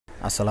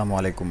আসসালামু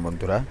আলাইকুম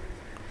বন্ধুরা,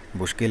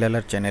 বুশকিল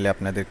আলার্ট চ্যানেলে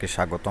আপনাদেরকে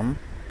স্বাগতম।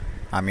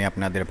 আমি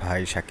আপনাদের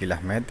ভাই শাকিল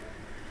আহমেদ।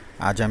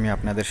 আজ আমি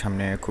আপনাদের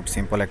সামনে খুব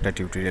সিম্পল একটা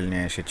টিউটোরিয়াল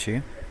নিয়ে এসেছি।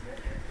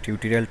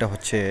 টিউটোরিয়ালটা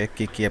হচ্ছে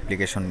কি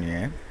অ্যাপ্লিকেশন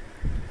নিয়ে।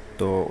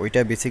 তো ওইটা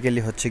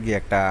বেসিক্যালি হচ্ছে গিয়ে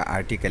একটা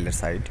আর্টিকেলের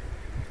সাইট,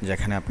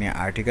 যেখানে আপনি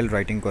আর্টিকেল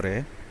রাইটিং করে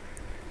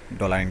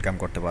ডলার ইনকাম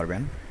করতে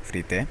পারবেন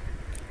ফ্রিতে।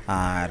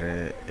 আর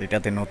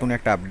এটাতে নতুন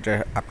একটা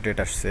আপডেট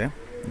আসছে,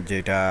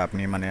 যেটা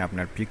আপনি মানে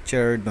আপনার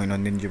পিকচার,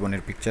 দৈনন্দিন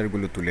জীবনের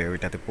পিকচারগুলো তুলে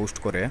ওইটাতে পোস্ট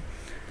করে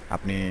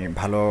আপনি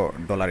ভালো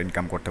ডলার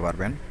ইনকাম করতে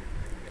পারবেন।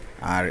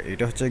 আর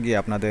এটা হচ্ছে গিয়ে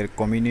আপনাদের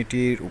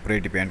কমিউনিটির উপরে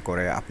ডিপেন্ড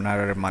করে। আপনার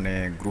মানে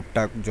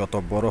গ্রুপটা যত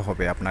বড়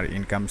হবে, আপনার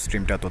ইনকাম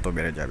স্ট্রিমটা তত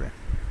বেড়ে যাবে।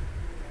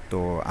 তো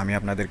আমি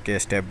আপনাদেরকে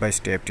স্টেপ বাই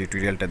স্টেপ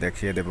টিউটোরিয়ালটা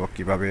দেখিয়ে দেব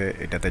কিভাবে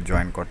এটাতে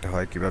জয়েন করতে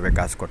হয়, কিভাবে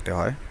কাজ করতে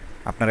হয়।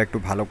 আপনারা একটু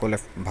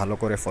ভালো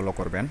করে ফলো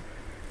করবেন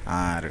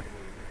আর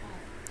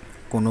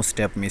কোনো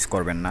স্টেপ মিস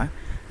করবেন না।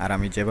 আর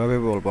আমি যেভাবে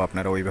বলবো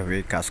আপনারা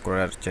ওইভাবেই কাজ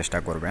করার চেষ্টা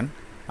করবেন।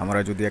 আমরা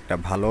যদি একটা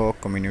ভালো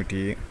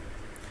কমিউনিটি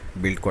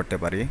বিল্ড করতে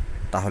পারি,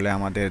 তাহলে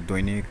আমাদের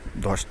দৈনিক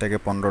 10 থেকে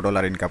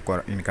 $15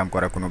 ইনকাম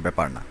করা কোনো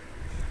ব্যাপার না।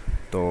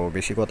 তো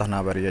বেশি কথা না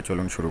বাড়িয়ে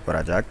চলুন শুরু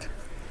করা যাক।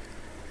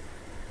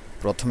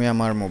 প্রথমে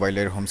আমার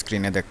মোবাইলের হোম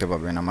স্ক্রিনে দেখতে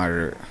পাবেন আমার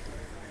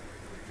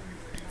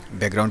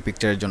ব্যাকগ্রাউন্ড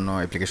পিকচারের জন্য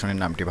অ্যাপ্লিকেশনের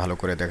নামটি ভালো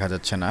করে দেখা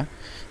যাচ্ছে না।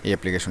 এই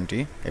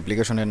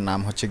অ্যাপ্লিকেশনের নাম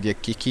হচ্ছে গিয়ে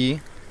কিকি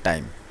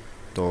টাইম।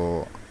 তো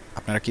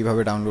আপনারা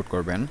কিভাবে ডাউনলোড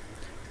করবেন,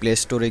 প্লে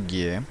স্টোরে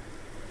গিয়ে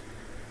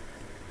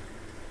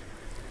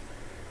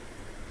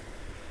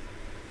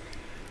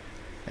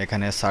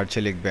এখানে সার্চে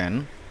লিখবেন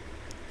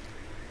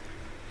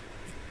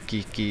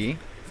কিকি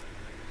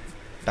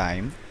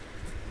টাইম।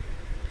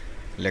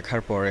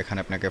 লেখার পর এখানে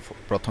আপনাকে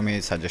প্রথমেই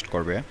সাজেস্ট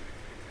করবে,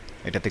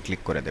 এটাতে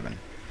ক্লিক করে দেবেন।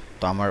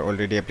 তো আমার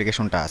অলরেডি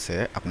অ্যাপ্লিকেশনটা আছে,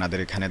 আপনাদের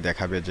এখানে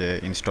দেখাবে যে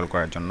ইনস্টল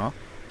করার জন্য।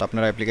 তো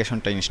আপনারা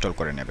অ্যাপ্লিকেশনটা ইনস্টল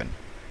করে নেবেন।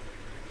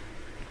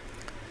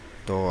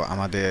 তো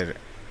আমাদের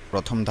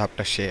প্রথম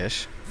ধাপটা শেষ।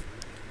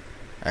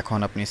 এখন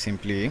আপনি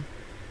সিম্পলি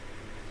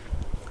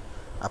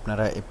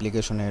আপনারা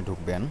অ্যাপ্লিকেশনে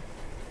ঢুকবেন।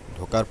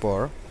 ঢোকার পর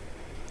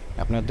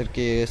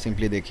আপনাদেরকে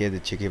সিম্পলি দেখিয়ে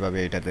দিচ্ছি কীভাবে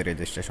এটাতে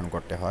রেজিস্ট্রেশন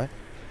করতে হয়।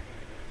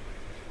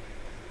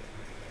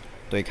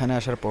 তো এখানে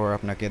আসার পর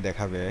আপনাকে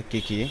দেখাবে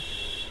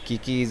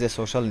কিকি is a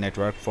social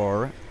network for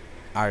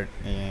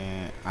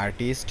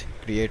artist,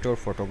 creator,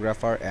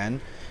 photographer and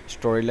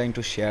story line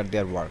to share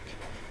their work.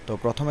 তো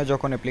প্রথমে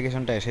যখন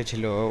অ্যাপ্লিকেশনটা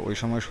এসেছিল ওই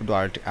সময় শুধু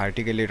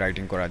আর্টিকেলই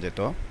রাইটিং করা যেত,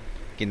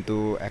 কিন্তু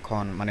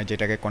এখন মানে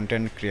যেটাকে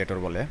কন্টেন্ট ক্রিয়েটর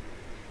বলে,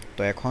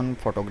 তো এখন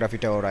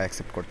ফটোগ্রাফিটা ওরা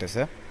অ্যাকসেপ্ট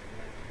করতেছে।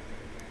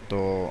 তো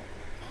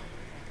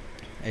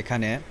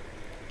এখানে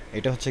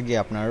এটা হচ্ছে গিয়ে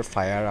আপনার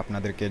ফায়ার,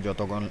 আপনাদেরকে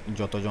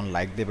যতজন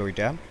লাইক দেবে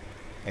ওইটা,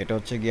 এটা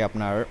হচ্ছে গিয়ে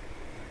আপনার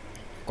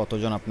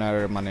কতজন আপনার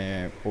মানে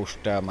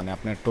পোস্টটা মানে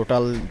আপনার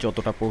টোটাল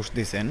যতটা পোস্ট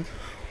দিয়েছেন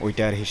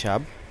ওইটার হিসাব,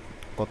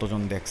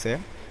 কতজন দেখছে।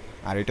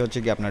 আর এটা হচ্ছে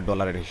গিয়ে আপনার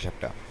ডলারের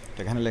হিসাবটা। তো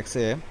এখানে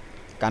লেখছে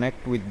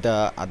connect with the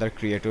other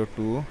creator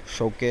to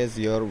showcase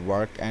your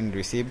work and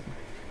receive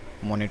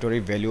monetary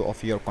value of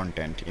your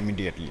content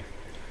immediately.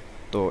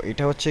 তো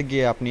এটা হচ্ছে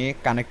গিয়ে আপনি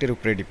কানেক্টের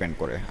উপরে ডিপেন্ড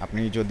করে।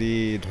 আপনি যদি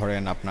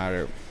ধরেন আপনার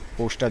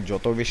পোস্টটা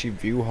যত বেশি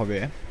ভিউ হবে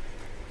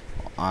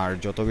আর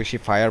যত বেশি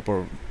ফায়ার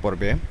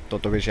পড়বে,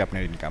 তত বেশি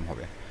আপনার ইনকাম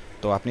হবে।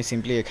 তো আপনি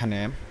সিম্পলি এখানে,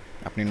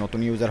 আপনি নতুন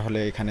ইউজার হলে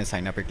এখানে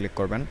সাইন আপে ক্লিক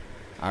করবেন,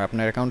 আর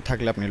আপনার অ্যাকাউন্ট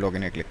থাকলে আপনি লগ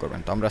ইনে ক্লিক করবেন।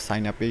 তো আমরা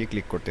সাইন আপেই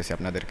ক্লিক করতেছি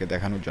আপনাদেরকে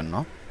দেখানোর জন্য।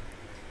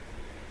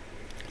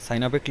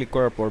 সাইন আপে ক্লিক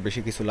করার পর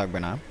বেশি কিছু লাগবে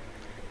না।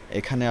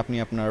 এখানে আপনি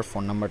আপনার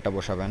ফোন নাম্বারটা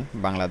বসাবেন,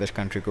 বাংলাদেশ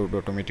কান্ট্রি কোড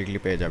অটোমেটিকলি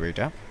পেয়ে যাবে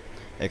এটা।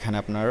 এখানে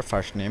আপনার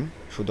ফার্স্ট নেম,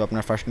 শুধু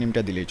আপনার ফার্স্ট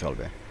নেমটা দিলেই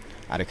চলবে।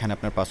 আর এখানে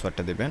আপনার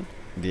পাসওয়ার্ডটা দেবেন,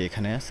 দিয়ে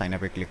এখানে সাইন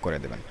আপে ক্লিক করে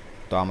দেবেন।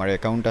 তো আমার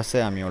অ্যাকাউন্ট আছে,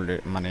 আমি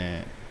অলরেডি মানে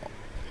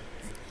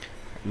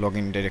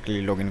ডাইরেক্টলি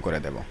লগ ইন করে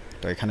দেব।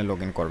 তো এখানে লগ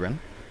ইন করবেন।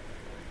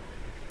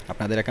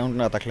 আপনাদের অ্যাকাউন্ট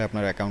না থাকলে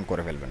আপনার অ্যাকাউন্ট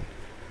করে ফেলবেন।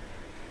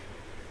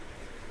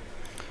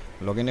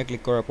 লগ ইনে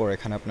ক্লিক করার পর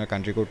এখানে আপনার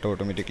কান্ট্রি কোডটা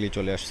অটোমেটিকলি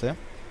চলে আসছে।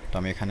 তো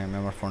আমি এখানে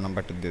আমার ফোন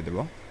নাম্বারটা দিয়ে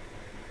দেবো।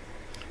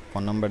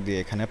 ফোন নাম্বার দিয়ে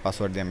এখানে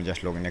পাসওয়ার্ড দিয়ে আমি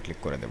জাস্ট লগ ইনে ক্লিক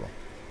করে দেবো।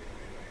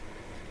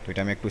 তো এটা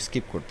আমি একটু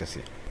স্কিপ করতেছি।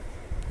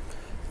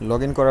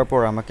 লগ ইন করার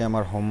পর আমাকে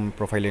আমার হোম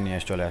প্রোফাইলে নিয়ে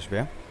চলে আসবে।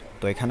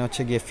 তো এখানে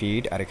হচ্ছে গিয়ে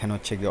ফিড, আর এখানে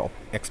হচ্ছে গিয়ে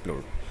এক্সপ্লোর।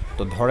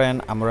 তো ধরেন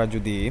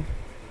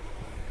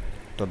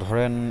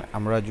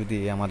আমরা যদি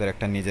আমাদের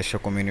একটা নিজস্ব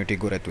কমিউনিটি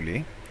গড়ে তুলি,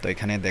 তো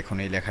এখানে দেখুন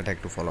এই লেখাটা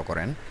একটু ফলো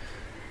করেন।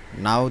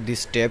 নাও this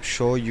step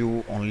show you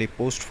only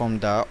post from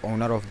the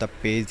owner of the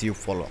page you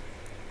follow.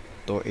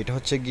 তো এটা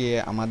হচ্ছে গিয়ে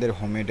আমাদের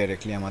হোমে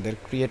ডাইরেক্টলি আমাদের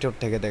ক্রিয়েটর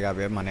থেকে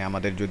দেখাবে। মানে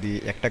আমাদের যদি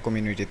একটা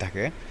কমিউনিটি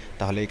থাকে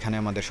তাহলে এখানে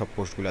আমাদের সব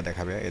পোস্টগুলো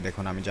দেখাবে। এই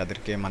দেখুন আমি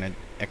যাদেরকে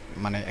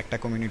মানে একটা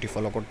কমিউনিটি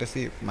ফলো করতেছি,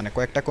 মানে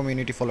কয়েকটা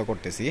কমিউনিটি ফলো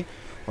করতেছি,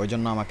 ওই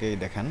জন্য আমাকে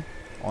দেখেন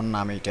ওর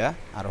নাম এইটা,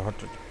 আর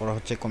ওরা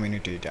হচ্ছে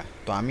কমিউনিটি এটা।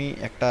 তো আমি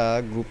একটা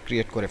গ্রুপ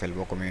ক্রিয়েট করে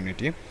ফেলবো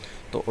কমিউনিটি।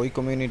 তো ওই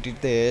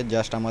কমিউনিটিতে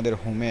জাস্ট আমাদের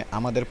হোমে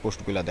আমাদের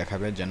পোস্টগুলো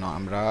দেখাবে, যেন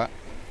আমরা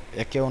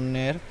একে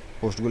অন্যের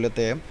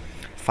পোস্টগুলোতে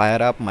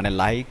ফায়ার আপ মানে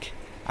লাইক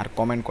আর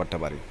কমেন্ট করতে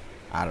পারি।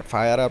 আর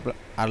ফায়ার আপ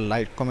আর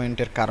লাইক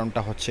কমেন্টের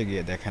কারণটা হচ্ছে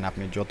গিয়ে দেখেন,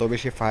 আপনি যত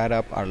বেশি ফায়ার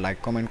আপ আর লাইক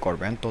কমেন্ট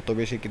করবেন তত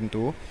বেশি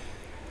কিন্তু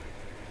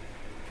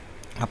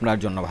আপনার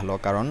জন্য ভালো,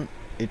 কারণ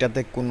এটাতে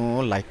কোনো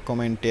লাইক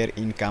কমেন্টের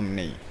ইনকাম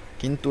নেই,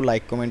 কিন্তু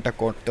লাইক কমেন্টটা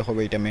করতে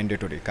হবে, এটা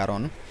ম্যান্ডেটরি।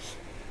 কারণ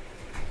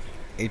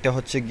এটা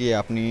হচ্ছে গিয়ে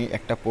আপনি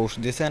একটা পোস্ট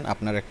দিয়েছেন,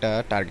 আপনার একটা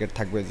টার্গেট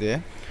থাকবে যে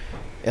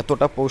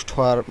এতটা পোস্ট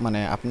হওয়ার মানে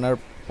আপনার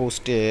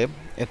পোস্টে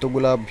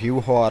এতগুলা ভিউ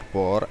হওয়ার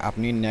পর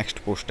আপনি নেক্সট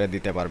পোস্টটা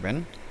দিতে পারবেন,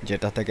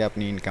 যেটা থেকে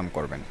আপনি ইনকাম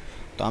করবেন।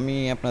 তো আমি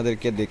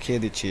আপনাদেরকে দেখিয়ে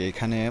দিচ্ছি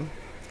এখানে,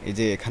 এই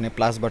যে এখানে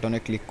প্লাস বাটনে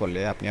ক্লিক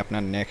করলে আপনি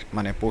আপনার নেক্সট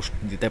মানে পোস্ট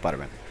দিতে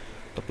পারবেন।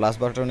 তো প্লাস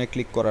বাটনে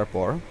ক্লিক করার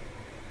পর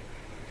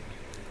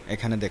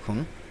এখানে দেখুন,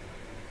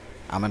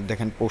 আমার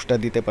দেখেন পোস্টটা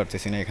দিতে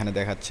পারতেছি না, এখানে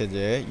দেখাচ্ছে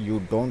যে you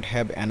don't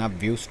have enough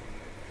views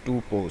two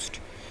post,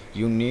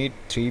 you need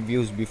 3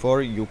 views before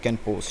you can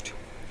post.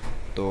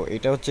 তো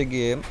এটা হচ্ছে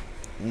গিয়ে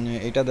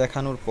এটা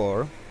দেখানোর পর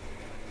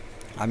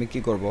আমি কি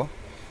করব,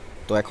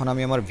 তো এখন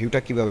আমি আমার ভিউটা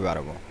কিভাবে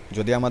বাড়াবো।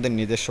 যদি আমাদের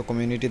নিজস্ব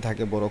কমিউনিটি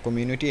থাকে, বড়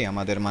কমিউনিটি,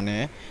 আমাদের মানে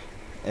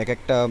এক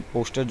একটা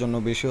পোস্টের জন্য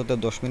বেশি হতে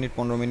 10 মিনিট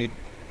 15 মিনিট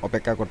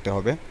অপেক্ষা করতে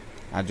হবে।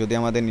 আর যদি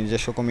আমাদের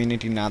নিজস্ব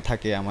কমিউনিটি না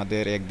থাকে,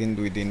 আমাদের একদিন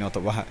 2 দিন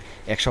অথবা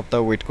এক সপ্তাহ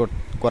ওয়েট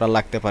করা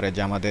লাগতে পারে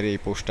যে আমাদের এই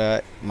পোস্টটা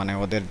মানে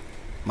ওদের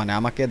মানে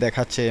আমাকে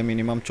দেখাচ্ছে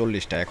মিনিমাম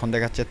 40টা, এখন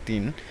দেখাচ্ছে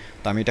 3।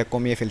 তো আমি এটা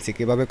কমিয়ে ফেলছি,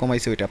 কীভাবে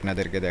কমাইছি ওইটা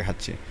আপনাদেরকে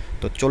দেখাচ্ছি।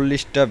 তো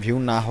 40টা ভিউ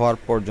না হওয়ার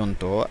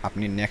পর্যন্ত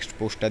আপনি নেক্সট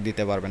পোস্টটা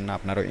দিতে পারবেন না,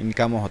 আপনারও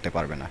ইনকামও হতে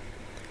পারবে না।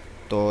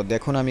 তো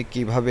দেখুন আমি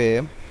কিভাবে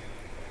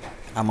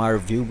আমার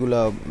ভিউগুলো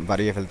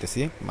বাড়িয়ে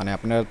ফেলতেছি। মানে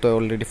আপনারা তো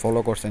অলরেডি ফলো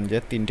করছেন যে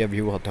 3টে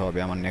ভিউ হতে হবে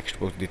আমার নেক্সট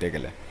পোস্ট দিতে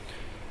গেলে।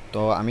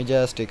 তো আমি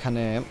জাস্ট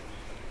এখানে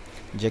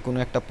যে কোনো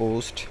একটা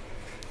পোস্ট,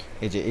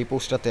 এই যে এই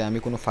পোস্টটাতে আমি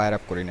কোনো ফায়ার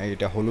আপ করি না,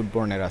 এটা হলুদ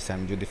বর্ণের আছে,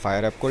 আমি যদি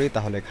ফায়ার আপ করি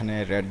তাহলে এখানে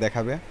রেড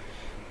দেখাবে।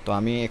 তো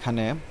আমি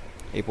এখানে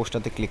এই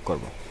পোস্টটাতে ক্লিক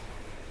করব।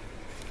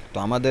 তো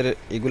আমাদের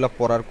এগুলা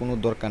পড়ার কোনো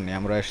দরকার নেই,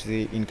 আমরা এসেছি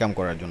ইনকাম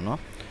করার জন্য।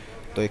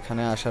 তো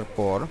এখানে আসার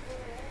পর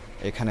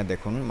এখানে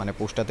দেখুন মানে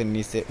পোস্টটাতে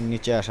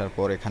নিচে আসার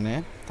পর এখানে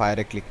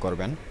ফায়ারে ক্লিক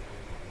করবেন।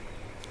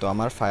 তো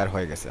আমার ফায়ার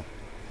হয়ে গেছে।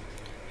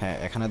 হ্যাঁ,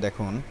 এখানে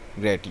দেখুন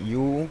great,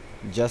 you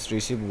just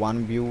receive 1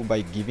 view by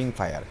giving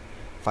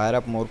fire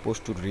up more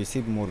post to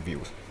receive more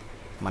views.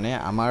 মানে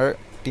আমার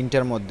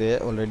 3টার মধ্যে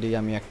অলরেডি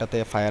আমি একটাতে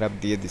ফায়ার আপ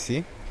দিয়ে দিছি,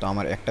 তো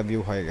আমার একটা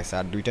ভিউ হয়ে গেছে,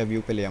 আর 2টা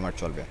ভিউ পেলেই আমার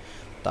চলবে।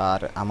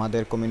 তার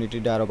আমাদের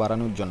কমিউনিটিটা আরও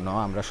বাড়ানোর জন্য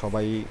আমরা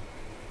সবাই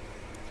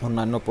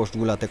অন্যান্য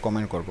পোস্টগুলোতে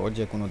কমেন্ট করব,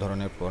 যে কোনো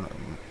ধরনের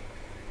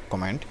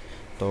কমেন্ট।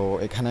 তো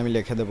এখানে আমি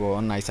লিখে দেবো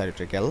নাইস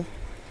আর্টিকেল।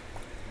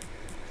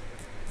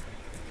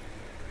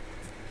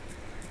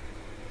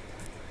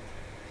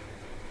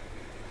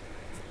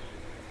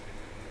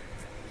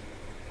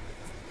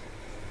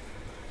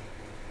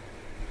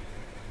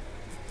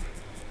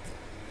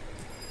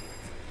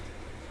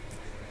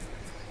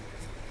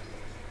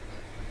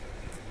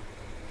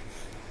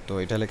 তো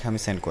এটা লেখা আমি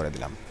সেন্ড করে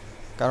দিলাম,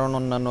 কারণ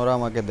অন্যান্যরা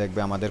আমাকে দেখবে,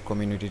 আমাদের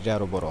কমিউনিটিটা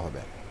আরও বড়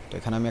হবে। তো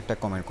এখানে আমি একটা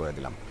কমেন্ট করে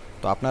দিলাম।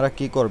 তো আপনারা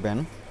কি করবেন,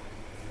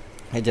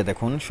 এই যে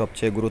দেখুন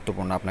সবচেয়ে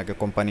গুরুত্বপূর্ণ, আপনাকে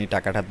কোম্পানি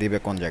টাকাটা দিবে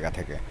কোন জায়গা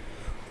থেকে।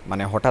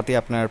 মানে হঠাৎই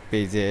আপনার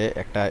পেজে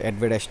একটা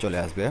অ্যাডভার্টাইজ চলে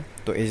আসবে,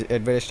 তো এই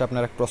অ্যাডভার্টাইজটা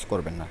আপনারা ক্রস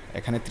করবেন না,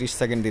 এখানে 30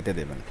 সেকেন্ড দিতে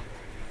দেবেন।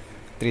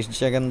 30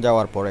 সেকেন্ড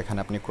যাওয়ার পর এখানে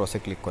আপনি ক্রসে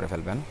ক্লিক করে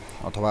ফেলবেন,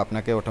 অথবা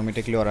আপনাকে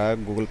অটোমেটিকলি ওরা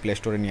গুগল প্লে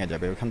স্টোরে নিয়ে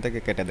যাবে, ওখান থেকে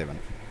কেটে দেবেন।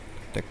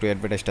 তো একটু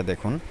অ্যাডভার্টাইজটা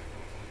দেখুন।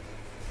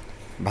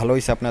 ভালো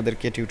হয়েছে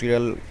আপনাদেরকে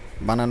টিউটোরিয়াল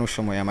বানানোর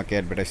সময় আমাকে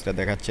অ্যাডভার্টাইজটা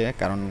দেখাচ্ছে,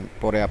 কারণ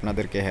পরে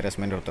আপনাদেরকে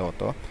হ্যারাসমেন্ট হতে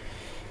হতো,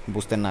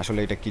 বুঝতেন না আসলে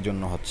এটা কী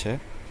জন্য হচ্ছে।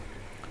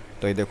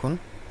 তো এই দেখুন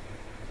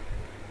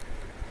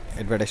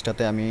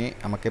অ্যাডভার্টাইজটাতে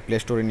আমাকে প্লে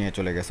স্টোরে নিয়ে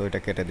চলে গেছে, ওইটা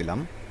কেটে দিলাম।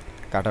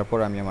 কাটার পর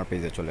আমি আমার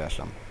পেজে চলে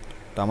আসলাম।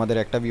 তো আমাদের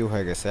একটা ভিউ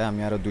হয়ে গেছে,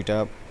 আমি আরও 2টা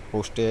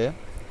পোস্টে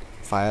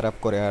ফায়ার আপ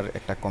করে আর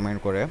একটা কমেন্ট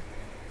করে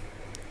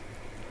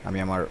আমি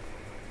আমার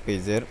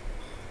পেজের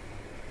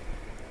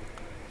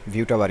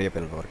ভিউটা বাড়িয়ে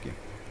ফেলবো আর কি,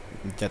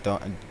 যাতে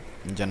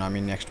যেন আমি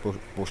নেক্সট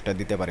পোস্টটা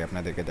দিতে পারি,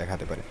 আপনাদেরকে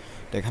দেখাতে পারি।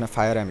 তো এখানে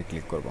ফায়ারে আমি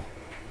ক্লিক করব।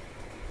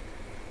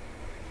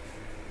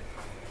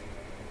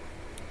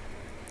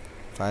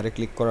 ফায়ারে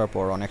ক্লিক করার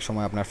পর অনেক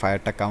সময় আপনার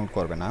ফায়ারটা কাউন্ট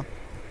করবে না,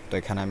 তো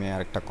এখানে আমি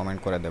আরেকটা কমেন্ট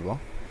করে দেব।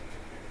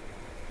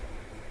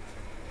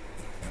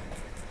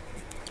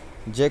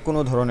 যে কোনো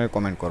ধরনের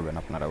কমেন্ট করবেন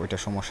আপনারা, ওইটা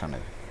সমস্যা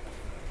নেই।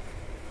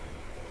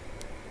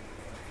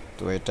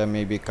 তো এটা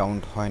মেবি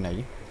কাউন্ট হয় নাই,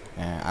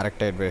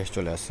 আরেকটা অ্যাডভার্টাইজ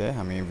চলে আসছে,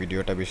 আমি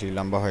ভিডিওটা বেশি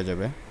লম্বা হয়ে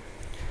যাবে।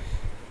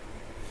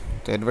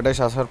 তো অ্যাডভার্টাইজ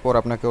আসার পর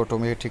আপনাকে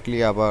অটোমেটিকলি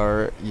আবার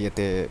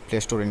ইয়েতে প্লে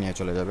স্টোরে নিয়ে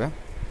চলে যাবে,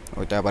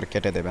 ওইটা আবার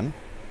কেটে দেবেন।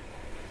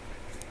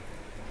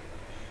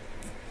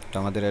 তো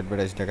আমাদের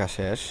অ্যাডভার্টাইজ দেখা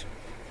শেষ।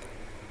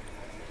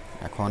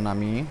 এখন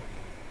আমি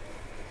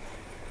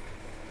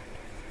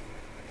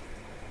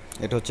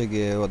এটা হচ্ছে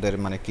গিয়ে ওদের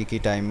মানে কী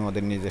টাইমে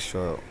ওদের নিজস্ব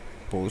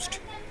পোস্ট,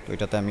 তো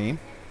এটাতে আমি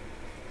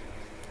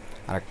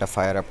আরেকটা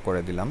ফায়ার আপ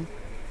করে দিলাম।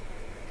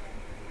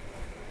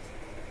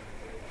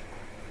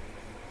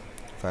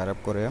 ফায়ার আপ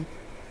করে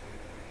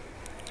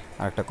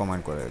আরেকটা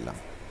কমেন্ট করে দিলাম।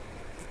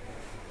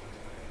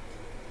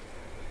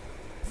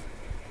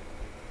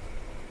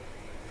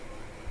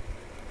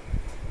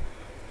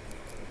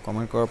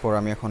 কমেন্ট করার পর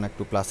আমি এখন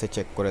একটু প্লাসে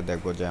চেক করে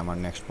দেখব যে আমার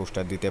নেক্সট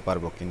পোস্টটা দিতে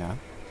পারবো কি না।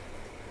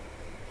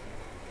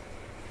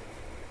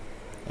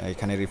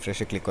 এখানে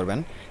রিফ্রেশে ক্লিক করবেন।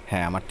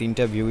 হ্যাঁ, আমার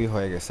 3টা ভিউই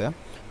হয়ে গেছে।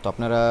 তো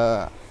আপনারা,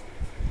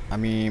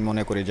 আমি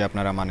মনে করি যে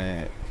আপনারা মানে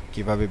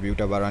কীভাবে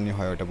ভিউটা বাড়ানো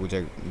হয় ওটা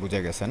বুঝে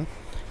গেছেন।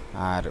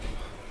 আর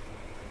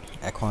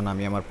এখন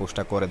আমি আমার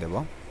পোস্টটা করে দেব।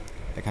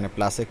 এখানে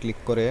প্লাসে ক্লিক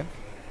করে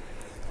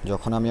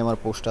যখন আমি আমার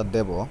পোস্টটা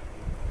দেব,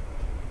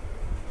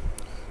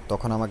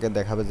 তখন আমাকে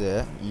দেখাবে যে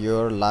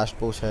your last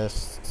post has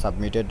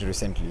submitted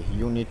recently,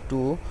 you need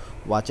to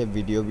watch A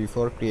video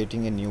before creating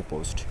a new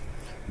post,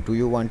 do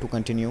you want to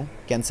continue.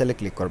 ক্যান্সেলে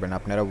click করবেন,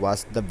 আপনারা ওয়াচ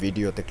দ্য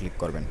ভিডিওতে ক্লিক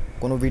করবেন,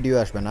 কোনো ভিডিও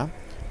আসবে না।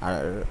 আর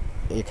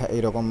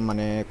এইরকম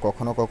মানে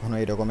কখনো কখনো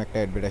এরকম একটা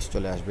অ্যাডভার্টাইজ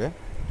চলে আসবে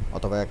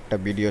অথবা একটা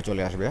ভিডিও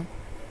চলে আসবে।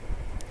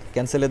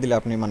 ক্যান্সেলে দিলে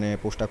আপনি মানে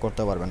পোস্টটা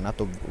করতে পারবেন না।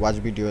 তো ওয়াচ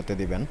ভিডিওতে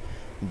দিবেন,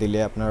 দিলে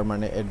আপনার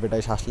মানে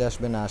অ্যাডভার্টাইজ আসলে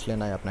আসবে, না আসলে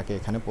নাই, আপনাকে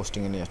এখানে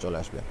পোস্টিংয়ে নিয়ে চলে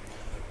আসবে।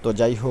 তো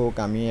যাই হোক,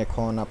 আমি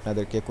এখন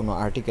আপনাদেরকে কোনো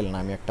আর্টিকেল না,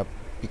 আমি একটা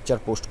পিকচার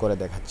পোস্ট করে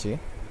দেখাচ্ছি।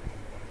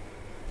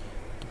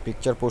 তো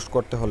পিকচার পোস্ট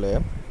করতে হলে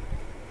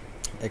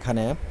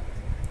এখানে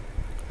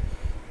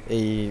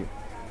এই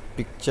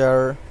পিকচার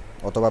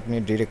অথবা আপনি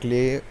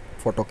ডিরেক্টলি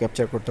ফটো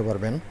ক্যাপচার করতে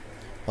পারবেন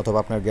অথবা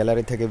আপনার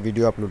গ্যালারি থেকে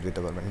ভিডিও আপলোড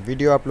দিতে পারবেন।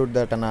 ভিডিও আপলোড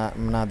দেওয়াটা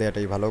না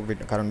দেওয়াটাই ভালো,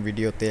 কারণ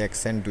ভিডিওতে 1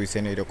 সেন্ট 2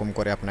 সেন্ট এরকম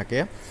করে আপনাকে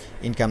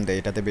ইনকাম দেয়,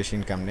 এটাতে বেশি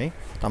ইনকাম নেই।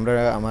 তো আমরা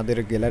আমাদের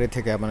গ্যালারি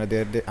থেকে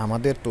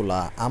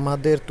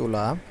আমাদের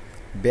তোলা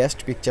বেস্ট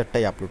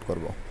পিকচারটাই আপলোড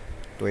করব।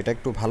 তো এটা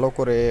একটু ভালো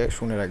করে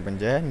শুনে রাখবেন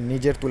যে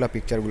নিজের তোলা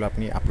পিকচারগুলো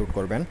আপনি আপলোড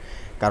করবেন,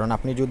 কারণ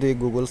আপনি যদি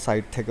গুগল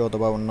সাইট থেকে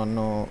অথবা অন্যান্য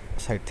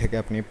সাইট থেকে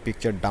আপনি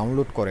পিকচার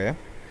ডাউনলোড করে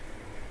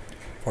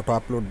ফটো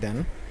আপলোড দেন,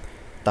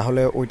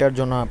 তাহলে ওইটার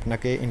জন্য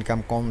আপনাকে ইনকাম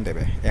কম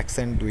দেবে, 1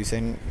 সেন্ট 2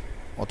 সেন্ট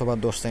অথবা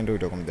 10 সেন্ট ওই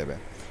রকম দেবে।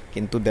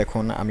 কিন্তু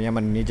দেখুন আমি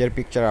আমার নিজের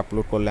পিকচার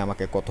আপলোড করলে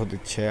আমাকে কত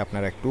দিচ্ছে,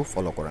 আপনারা একটু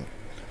ফলো করেন।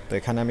 তো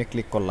এখানে আমি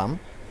ক্লিক করলাম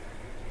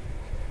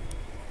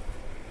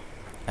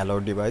অ্যালাউ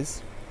ডিভাইস,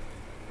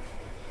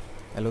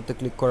 অ্যালোতে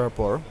ক্লিক করার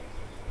পর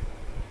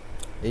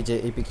এই যে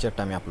এই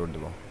পিকচারটা আমি আপলোড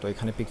দেবো। তো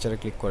এখানে পিকচারে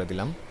ক্লিক করে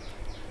দিলাম,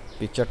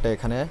 পিকচারটা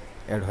এখানে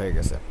অ্যাড হয়ে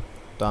গেছে।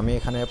 তো আমি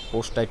এখানে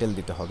পোস্ট টাইটেল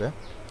দিতে হবে।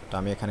 তো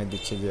আমি এখানে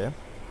দিচ্ছি যে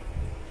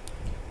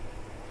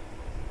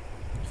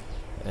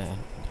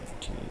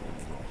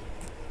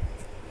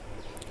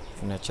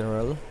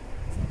ন্যাচারাল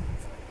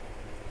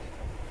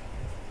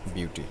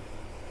বিউটি।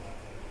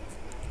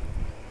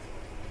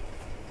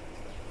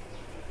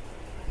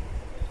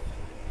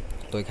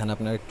 তো এখানে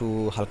আপনার একটু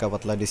হালকা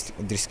পাতলা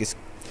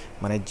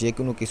মানে যে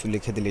কোনো কিছু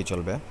লিখে দিলেই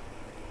চলবে।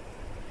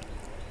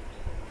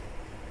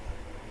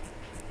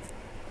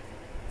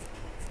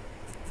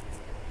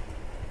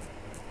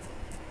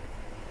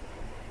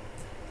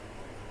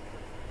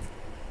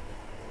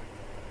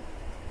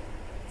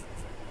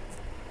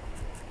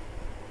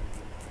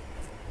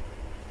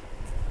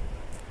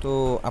 তো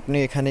আপনি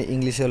এখানে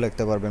ইংলিশেও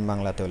লিখতে পারবেন,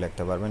 বাংলাতেও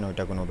লিখতে পারবেন,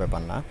 ওইটা কোনো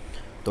ব্যাপার না।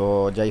 তো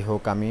যাই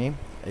হোক, আমি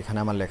এখানে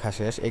আমার লেখা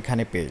শেষ।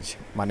 এখানে পেজ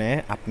মানে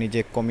আপনি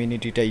যে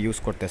কমিউনিটিটা ইউজ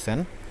করতেছেন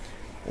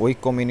ওই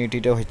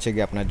কমিউনিটিটা হচ্ছে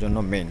গিয়ে আপনার জন্য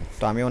মেইন।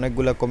 তো আমি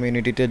অনেকগুলো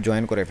কমিউনিটিতে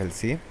জয়েন করে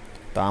ফেলছি।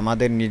 তো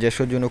আমাদের নিজস্ব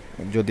জন্য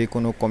যদি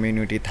কোনো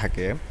কমিউনিটি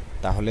থাকে,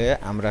 তাহলে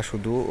আমরা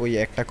শুধু ওই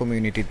একটা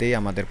কমিউনিটিতেই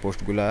আমাদের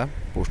পোস্টগুলা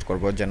পোস্ট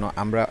করব, যেন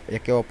আমরা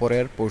একে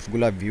অপরের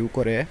পোস্টগুলা ভিউ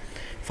করে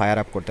ফায়ার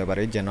আপ করতে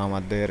পারি, যেন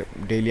আমাদের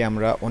ডেইলি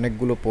আমরা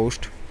অনেকগুলো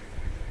পোস্ট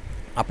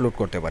আপলোড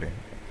করতে পারি।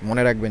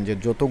 মনে রাখবেন যে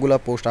যতগুলো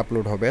পোস্ট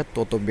আপলোড হবে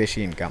তত বেশি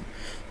ইনকাম,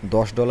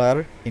 $10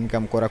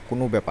 ইনকাম করা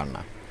কোনো ব্যাপার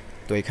না।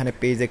 তো এখানে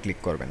পেজে ক্লিক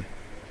করবেন,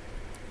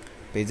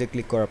 পেজে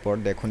ক্লিক করার পর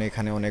দেখুন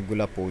এখানে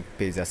অনেকগুলো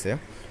পেজ আছে।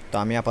 তো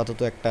আমি আপাতত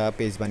একটা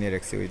পেজ বানিয়ে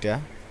রাখছি, ওইটা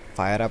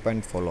ফায়ার আপ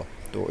অ্যান্ড ফলো।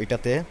 তো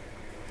ওইটাতে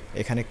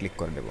এখানে ক্লিক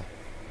করে দেব।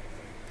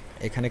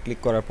 এখানে ক্লিক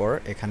করার পর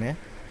এখানে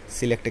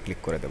সিলেক্টে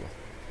ক্লিক করে দেব।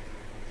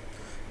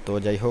 তো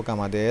যাই হোক,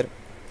 আমাদের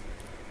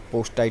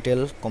post title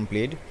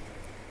complete,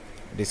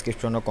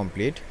 ডিসক্রিপশনও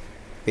complete,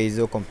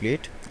 পেজও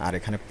complete, আর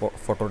এখানে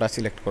ফটোটা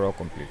সিলেক্ট করাও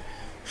কমপ্লিট।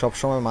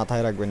 সবসময়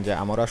মাথায় রাখবেন যে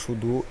আমরা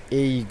শুধু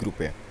এই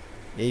গ্রুপে,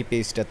 এই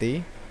পেজটাতেই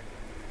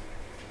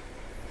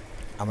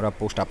আমরা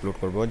পোস্ট আপলোড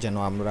করব, যেন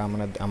আমরা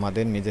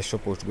আমাদের নিজস্ব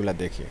পোস্টগুলো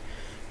দেখি।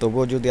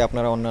 তবুও যদি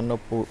আপনারা অন্যান্য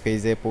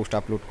পেজে পোস্ট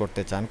আপলোড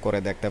করতে চান, করে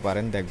দেখতে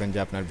পারেন, দেখবেন যে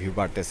আপনার ভিউ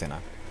বাড়তেছে না।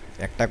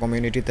 একটা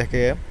কমিউনিটি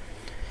থেকে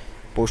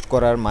পোস্ট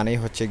করার মানেই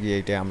হচ্ছে গিয়ে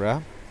এইটা আমরা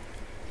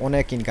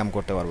অনেক ইনকাম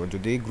করতে পারবো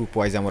যদি গ্রুপ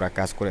ওয়াইজ আমরা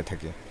কাজ করে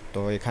থাকি।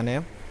 তো এখানে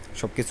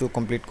সব কিছু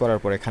কমপ্লিট করার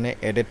পর এখানে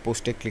এডিট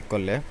পোস্টে ক্লিক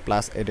করলে,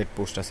 প্লাস এডিট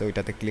পোস্ট আছে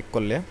ওইটাতে ক্লিক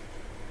করলে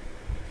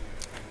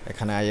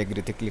এখানে আই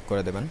এগ্রিতে ক্লিক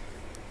করে দেবেন।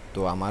 তো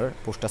আমার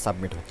পোস্টটা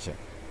সাবমিট হচ্ছে।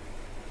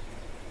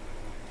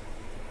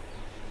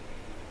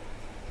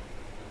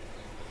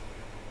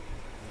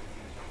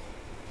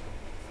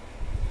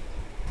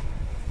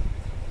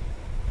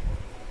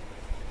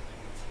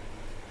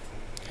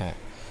 হ্যাঁ,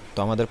 তো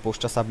আমাদের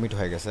পোস্টটা সাবমিট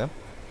হয়ে গেছে।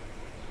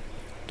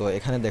 তো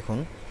এখানে দেখুন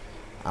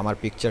আমার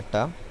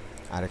পিকচারটা,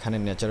 আর এখানে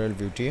ন্যাচারাল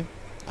বিউটি,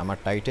 আমার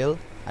টাইটেল,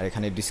 আর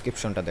এখানে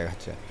ডিসক্রিপশনটা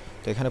দেখাচ্ছে।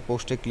 তো এখানে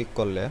পোস্টে ক্লিক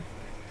করলে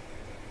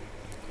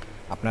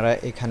আপনারা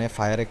এখানে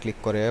ফায়ারে ক্লিক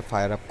করে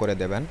ফায়ার আপ করে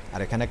দেবেন, আর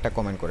এখানে একটা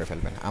কমেন্ট করে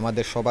ফেলবেন।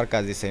 আমাদের সবার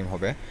কাজই সেম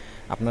হবে,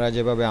 আপনারা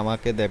যেভাবে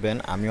আমাকে দেবেন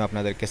আমিও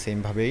আপনাদেরকে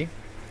সেমভাবেই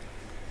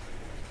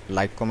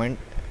লাইক কমেন্ট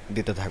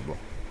দিতে থাকবো।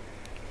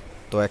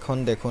 তো এখন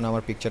দেখুন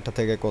আমার পিকচারটা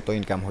থেকে কত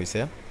ইনকাম হয়েছে।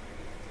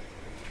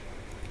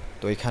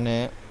 তো এখানে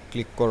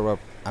ক্লিক করব,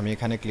 আমি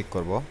এখানে ক্লিক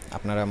করব,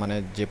 আপনারা মানে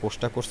যে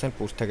পোস্টটা করছেন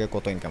পোস্ট থেকে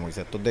কত ইনকাম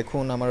হয়েছে। তো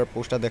দেখুন আমার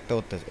পোস্টটা দেখতে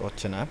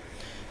হচ্ছে না।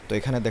 তো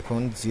এখানে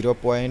দেখুন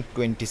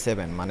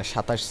 0.27 মানে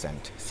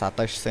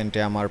 27 সেন্টে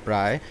আমার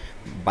প্রায়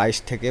 22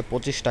 থেকে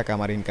 25 টাকা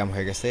আমার ইনকাম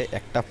হয়ে গেছে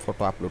একটা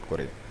ফটো আপলোড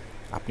করে।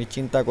 আপনি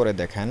চিন্তা করে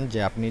দেখেন যে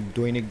আপনি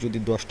দৈনিক যদি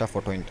 10টা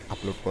ফটো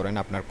আপলোড করেন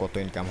আপনার কত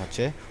ইনকাম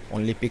হচ্ছে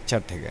অনলি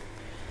পিকচার থেকে।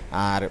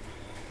 আর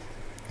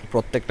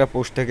প্রত্যেকটা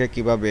পোস্ট থেকে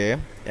কিভাবে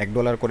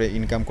 $1 করে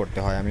ইনকাম করতে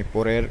হয় আমি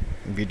পরের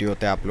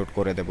ভিডিওতে আপলোড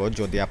করে দেব।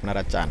 যদি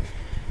আপনারা চান,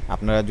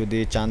 যদি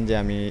চান যে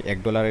আমি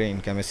 $1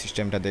 ইনকামের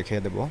সিস্টেমটা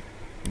দেখিয়ে দেব,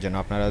 যেন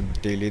আপনারা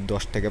ডেইলি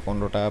 10 থেকে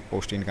 15টা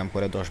পোস্ট ইনকাম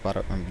করে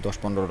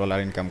 $10-15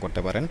 ইনকাম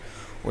করতে পারেন,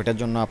 ওইটার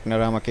জন্য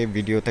আপনারা আমাকে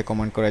ভিডিওতে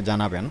কমেন্ট করে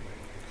জানাবেন,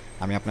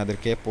 আমি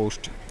আপনাদেরকে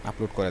পোস্ট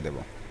আপলোড করে দেব।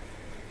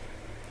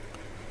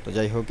 তো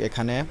যাই হোক,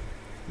 এখানে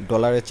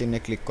ডলারের চিহ্নে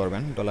ক্লিক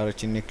করবেন। ডলারের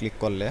চিহ্নে ক্লিক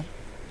করলে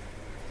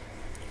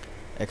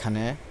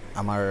এখানে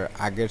আমার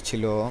আগের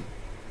ছিল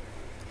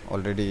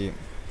অলরেডি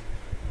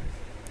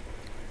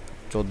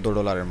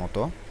 $14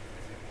 মতো,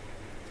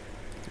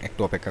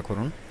 একটু অপেক্ষা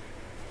করুন।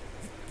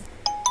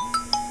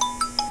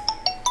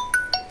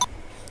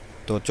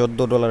 তো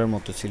 $14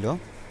 মতো ছিল,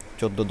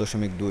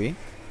 14.2।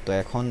 তো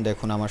এখন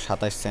দেখুন আমার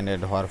 27 সেন্ট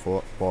এড হওয়ার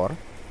পর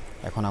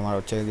এখন আমার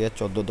হচ্ছে গিয়ে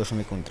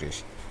 14.29।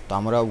 তো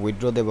আমরা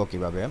উইথড্র দেব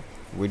কিভাবে?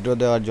 উইথড্র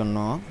দেওয়ার জন্য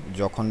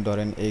যখন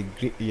ধরেন এই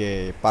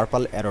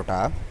পার্পল অ্যারোটা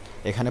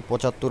এখানে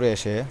 75-এ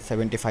এসে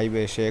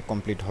 75-এ এসে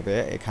কমপ্লিট হবে,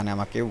 এখানে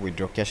আমাকে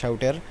উইথড্র ক্যাশ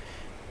আউটের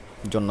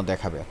জন্য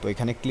দেখাবে। তো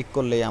এখানে ক্লিক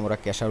করলেই আমরা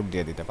ক্যাশ আউট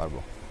দিয়ে দিতে পারবো।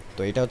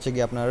 তো এটা হচ্ছে কি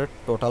আপনার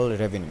টোটাল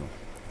রেভিনিউ।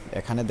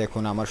 এখানে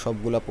দেখুন আমার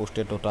সবগুলা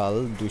পোস্টে টোটাল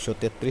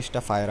 233টা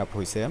ফায়ার আপ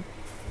হয়েছে,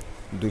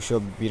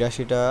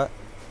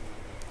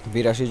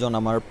 282 জন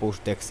আমার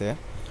পোস্ট দেখছে,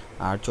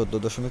 আর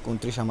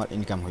 14.29 আমার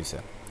ইনকাম হয়েছে।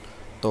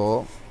 তো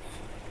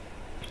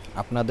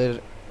আপনাদের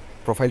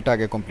প্রোফাইলটা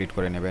আগে কমপ্লিট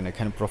করে নেবেন।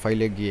 এখানে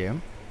প্রোফাইলে গিয়ে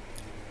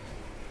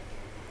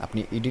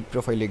আপনি এডিট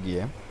প্রোফাইলে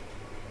গিয়ে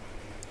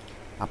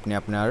আপনি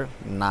আপনার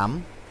নাম,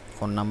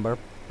 ফোন নাম্বার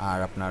আর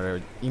আপনার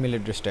ইমেল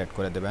অ্যাড্রেসটা অ্যাড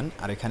করে দেবেন।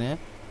 আর এখানে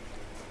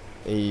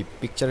এই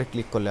পিকচারে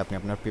ক্লিক করলে আপনি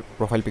আপনার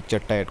প্রোফাইল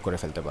পিকচারটা অ্যাড করে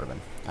ফেলতে পারবেন।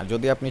 আর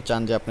যদি আপনি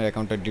চান যে আপনার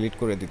অ্যাকাউন্টটা ডিলিট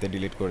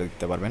করে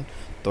দিতে পারবেন।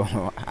 তো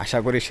আশা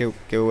করি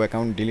কেউ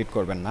অ্যাকাউন্ট ডিলিট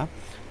করবেন না,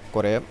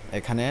 করে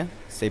এখানে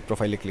সেই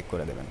প্রোফাইলে ক্লিক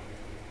করে দেবেন।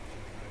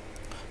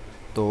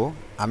 তো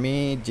আমি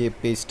যে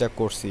পেজটা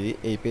করছি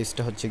এই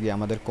পেজটা হচ্ছে কি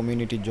আমাদের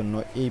কমিউনিটির জন্য,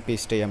 এই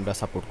পেজটাই আমরা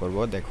সাপোর্ট করব।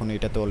 দেখুন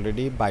এটাতে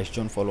অলরেডি 22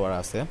 জন ফলোয়ার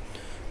আছে।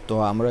 তো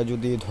আমরা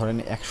যদি ধরেন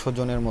 100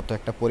 জনের মতো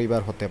একটা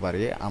পরিবার হতে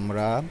পারি,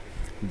 আমরা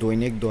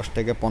দৈনিক $10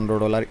 থেকে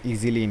 $15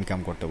 ইজিলি ইনকাম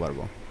করতে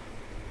পারবো।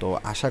 তো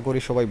আশা করি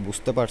সবাই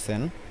বুঝতে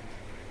পারছেন,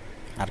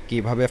 আর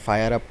কিভাবে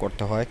ফায়ার আপ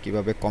করতে হয়,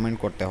 কিভাবে কমেন্ট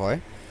করতে হয়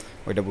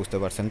ওইটা বুঝতে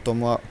পারছেন।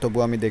 তবু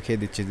আমি দেখিয়ে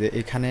দিচ্ছি যে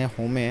এখানে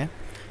হোমে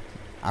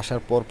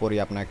আসার পরই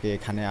আপনাকে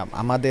এখানে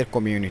আমাদের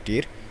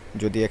কমিউনিটির,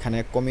 যদি এখানে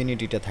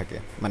কমিউনিটিটা থাকে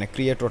মানে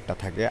ক্রিয়েটরটা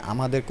থাকে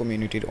আমাদের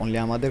কমিউনিটির, অনলি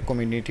আমাদের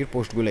কমিউনিটির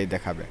পোস্টগুলোই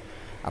দেখাবে।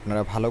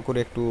 আপনারা ভালো করে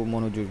একটু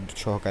মনোযোগ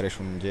সহকারে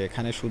শুনুন যে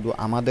এখানে শুধু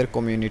আমাদের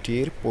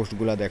কমিউনিটির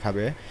পোস্টগুলো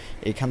দেখাবে।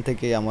 এইখান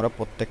থেকে আমরা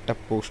প্রত্যেকটা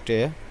পোস্টে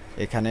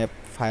এখানে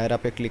ফায়ার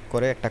আপে ক্লিক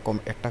করে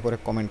একটা করে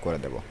কমেন্ট করে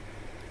দেব।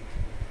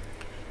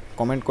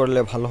 কমেন্ট করলে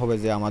ভালো হবে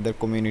যে আমাদের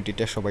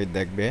কমিউনিটিটা সবাই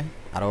দেখবে,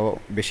 আরও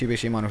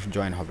বেশি মানুষ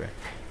জয়েন হবে।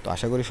 তো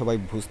আশা করি সবাই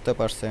বুঝতে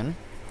পারছেন।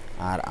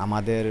 আর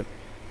আমাদের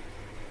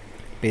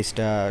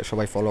পেজটা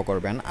সবাই ফলো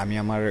করবেন। আমি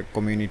আমার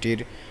কমিউনিটির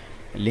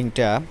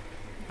লিঙ্কটা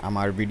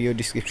আমার ভিডিও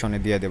ডিসক্রিপশনে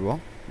দিয়ে দেব,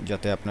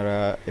 যাতে আপনারা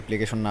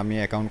অ্যাপ্লিকেশন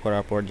নামিয়ে অ্যাকাউন্ট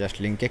করার পর জাস্ট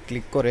লিঙ্কে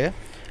ক্লিক করে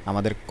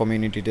আমাদের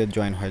কমিউনিটিতে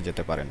জয়েন হয়ে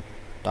যেতে পারেন।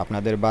 তো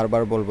আপনাদের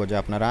বারবার বলবো যে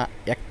আপনারা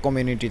এক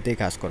কমিউনিটিতেই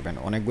কাজ করবেন,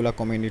 অনেকগুলো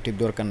কমিউনিটির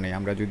দরকার নেই।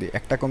 আমরা যদি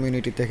একটা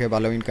কমিউনিটি থেকে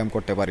ভালো ইনকাম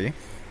করতে পারি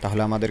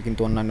তাহলে আমাদের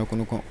কিন্তু অন্যান্য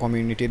কোনো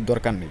কমিউনিটির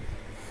দরকার নেই।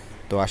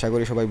 তো আশা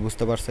করি সবাই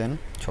বুঝতে পারছেন।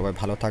 সবাই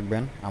ভালো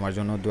থাকবেন, আমার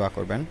জন্য দোয়া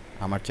করবেন,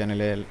 আমার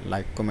চ্যানেলে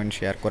লাইক কমেন্ট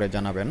শেয়ার করে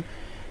জানাবেন,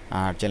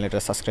 আর চ্যানেলটা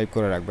সাবস্ক্রাইব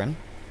করে রাখবেন।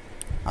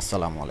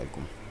 আসসালামু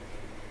আলাইকুম।